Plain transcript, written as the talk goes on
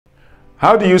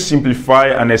How do you simplify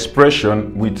an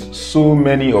expression with so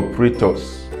many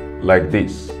operators like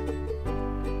this?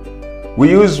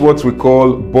 We use what we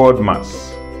call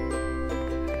BODMAS.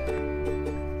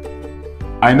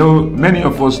 I know many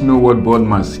of us know what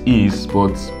BODMAS is,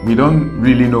 but we don't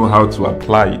really know how to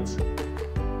apply it.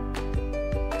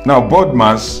 Now,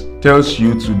 BODMAS tells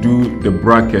you to do the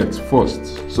bracket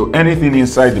first. So anything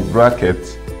inside the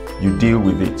bracket, you deal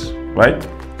with it, right?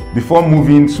 Before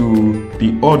moving to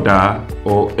the order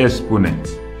or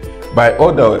exponent. By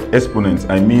order or exponent,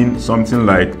 I mean something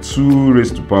like 2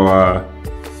 raised to power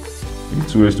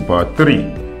 3.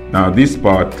 Now this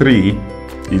power 3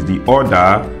 is the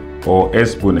order or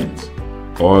exponent,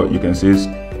 or you can say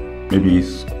maybe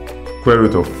square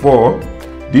root of 4.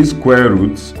 This square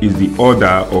root is the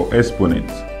order or exponent,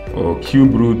 or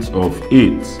cube root of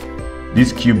 8.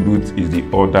 This cube root is the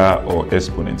order or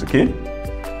exponent, okay?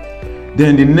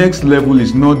 Then the next level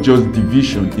is not just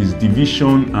division, it's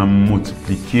division and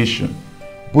multiplication.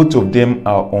 Both of them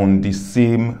are on the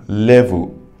same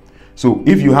level. So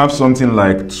if you have something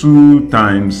like 2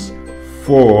 times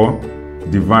 4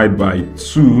 divided by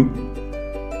 2,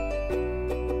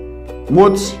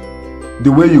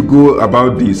 the way you go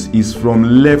about this is from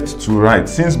left to right.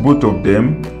 Since both of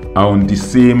them are on the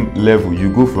same level, you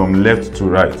go from left to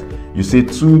right. You say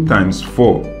 2 times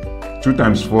 4. 2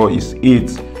 times 4 is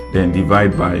 8. Then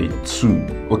divide by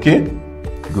 2. Okay?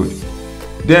 Good.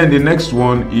 Then the next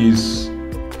one is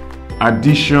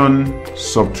addition,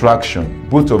 subtraction.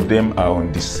 Both of them are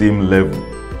on the same level.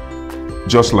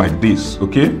 Just like this,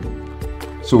 okay?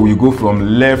 So we go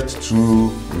from left to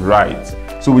right.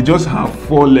 So we just have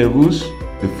 4 levels.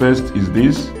 The first is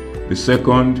this, the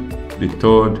second, the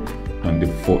third, and the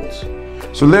fourth.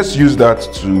 So let's use that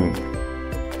to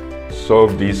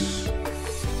solve this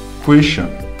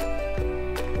question.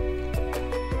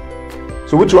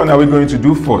 So which one are we going to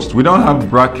do first? We don't have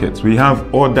brackets, we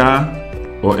have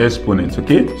order or exponents,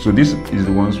 okay? So this is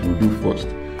the ones we'll do first.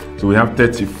 So we have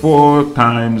 34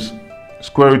 times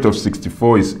square root of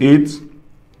 64 is 8.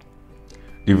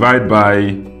 Divide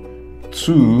by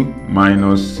 2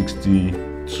 minus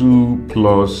 62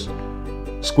 plus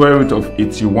square root of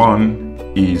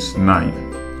 81 is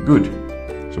 9. Good.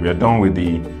 So we are done with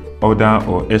the order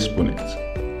or exponent.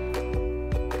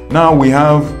 Now we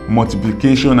have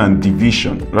multiplication and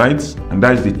division, right? And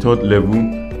that is the third level.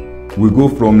 We go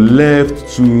from left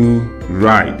to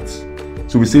right.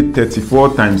 So we say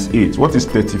 34 times 8. What is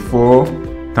 34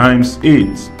 times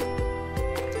 8?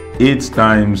 8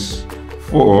 times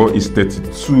 4 is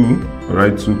 32. All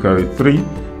right, 2 carry 3.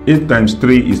 8 times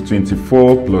 3 is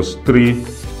 24 plus 3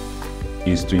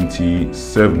 is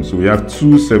 27. So we have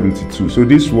 272. So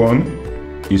this one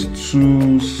is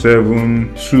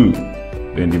 272.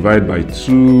 Then divide by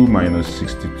 2 minus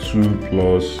 62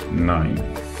 plus 9.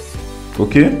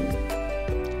 Okay?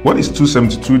 What is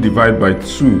 272 divided by 2?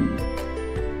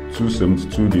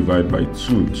 272 divided by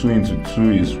 2. 2 into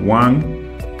 2 is 1.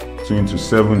 2 into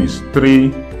 7 is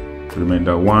 3.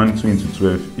 Remainder 1. 2 into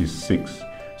 12 is 6.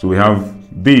 So we have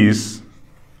this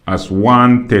as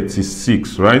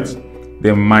 136, right?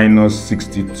 Then minus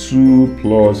 62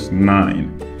 plus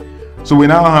 9. So we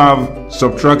now have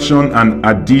subtraction and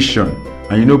addition.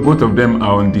 And you know both of them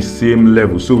are on the same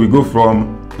level. So we go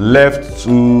from left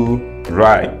to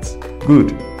right.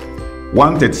 Good.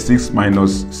 136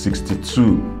 minus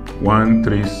 62.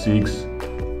 136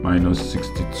 minus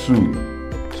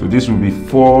 62. So this will be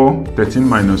 4. 13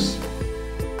 minus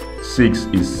 6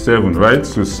 is 7, right?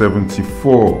 So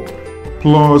 74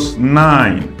 plus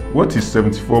 9. What is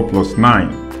 74 plus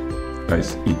 9? That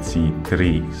is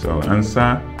 83. So our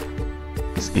answer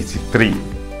is 83.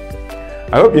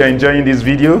 I hope you are enjoying this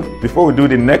video. Before we do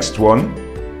the next one,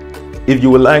 if you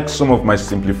would like some of my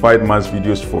simplified maths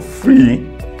videos for free,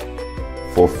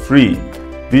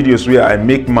 videos where I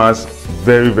make maths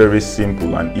very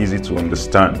simple and easy to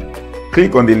understand,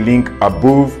 click on the link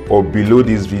above or below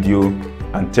this video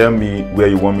and tell me where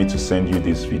you want me to send you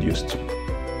these videos to.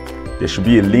 There should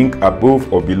be a link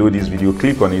above or below this video.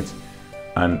 Click on it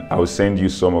and I will send you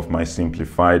some of my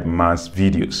simplified maths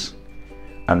videos.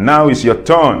 And now it's your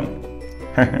turn.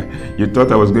 You thought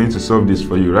I was going to solve this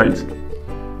for you, right?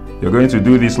 You're going to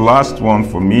do this last one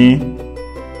for me.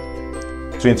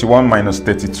 21 minus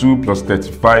 32 plus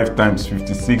 35 times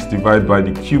 56 divided by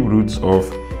the cube roots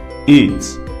of 8.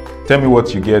 Tell me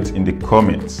what you get in the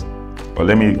comments. Or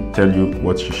let me tell you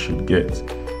what you should get.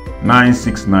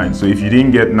 969. So if you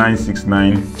didn't get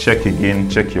 969, check again,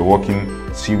 check your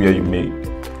working, see where you made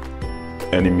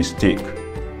any mistake.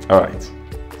 All right.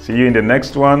 See you in the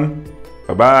next one.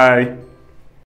 Bye-bye.